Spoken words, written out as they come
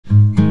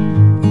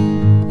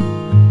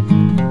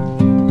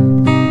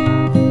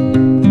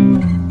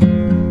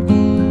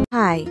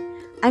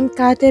I'm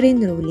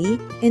Catherine Rulli.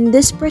 In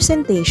this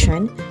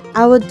presentation,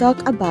 I will talk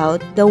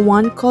about the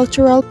one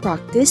cultural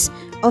practice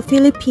of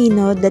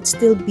Filipino that's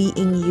still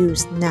being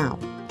used now.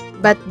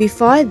 But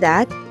before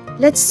that,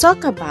 let's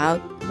talk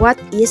about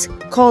what is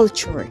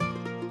culture.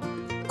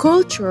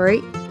 Culture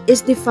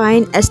is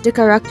defined as the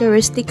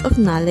characteristic of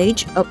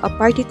knowledge of a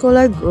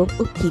particular group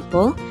of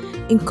people,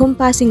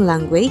 encompassing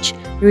language,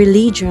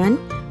 religion,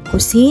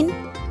 cuisine,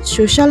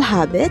 social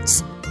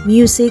habits,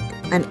 music,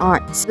 and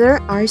arts. There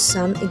are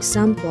some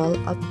examples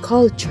of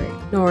culture: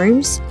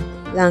 norms,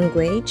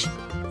 language,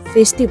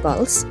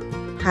 festivals,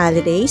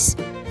 holidays,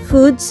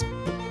 foods,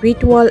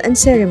 ritual and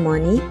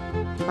ceremony,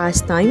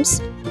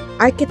 pastimes,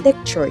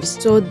 architectures.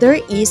 So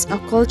there is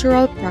a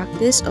cultural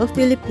practice of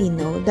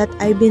Filipino that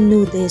I've been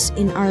noticed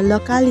in our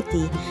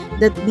locality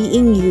that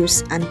being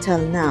used until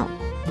now.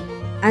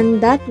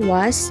 And that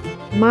was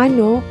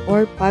Mano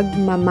or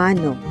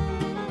Pagmamano.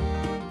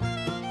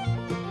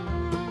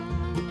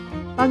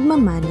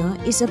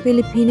 Pagmamano is a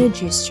Filipino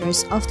gesture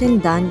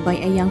often done by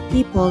a young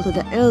people to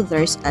the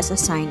elders as a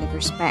sign of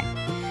respect.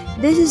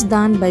 This is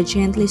done by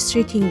gently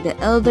stroking the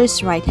elder's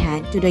right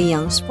hand to the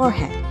young's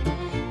forehead,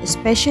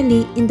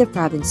 especially in the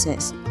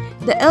provinces.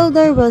 The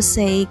elder will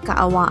say,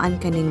 "Kaawaan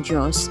ka ng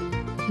Diyos,"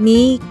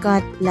 "May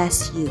God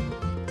bless you."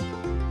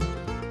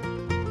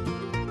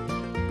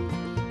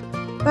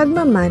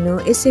 Pagmamano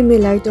is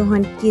similar to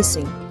hand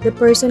kissing, the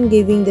person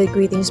giving the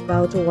greetings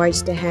bow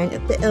towards the hand of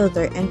the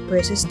elder and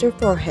presses their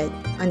forehead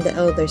on the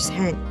elder's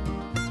hand.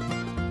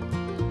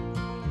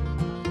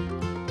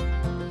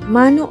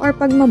 Mano or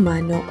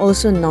Pagmamano,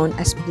 also known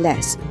as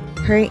bless,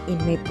 her in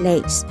my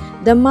place.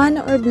 The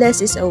mano or bless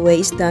is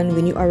always done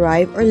when you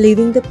arrive or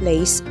leaving the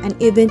place, and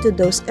even to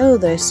those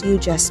elders you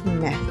just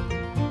met.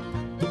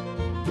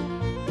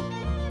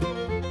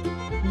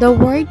 The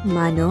word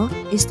mano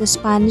is the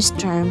Spanish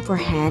term for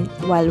hand,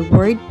 while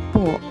word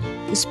po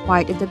is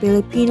part of the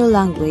Filipino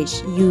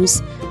language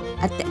used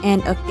at the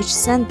end of each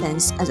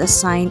sentence as a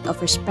sign of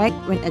respect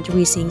when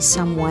addressing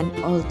someone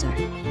older.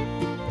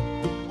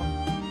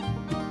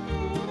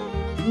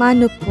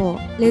 Mano po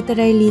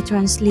literally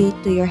translate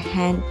to your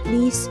hand,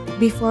 please.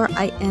 Before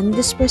I end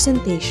this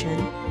presentation,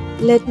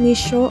 let me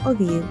show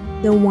of you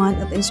the one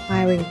of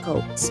inspiring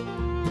quotes.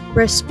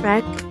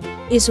 Respect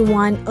is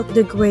one of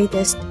the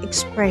greatest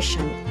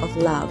expression of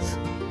love.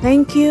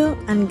 Thank you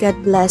and God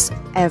bless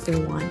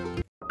everyone.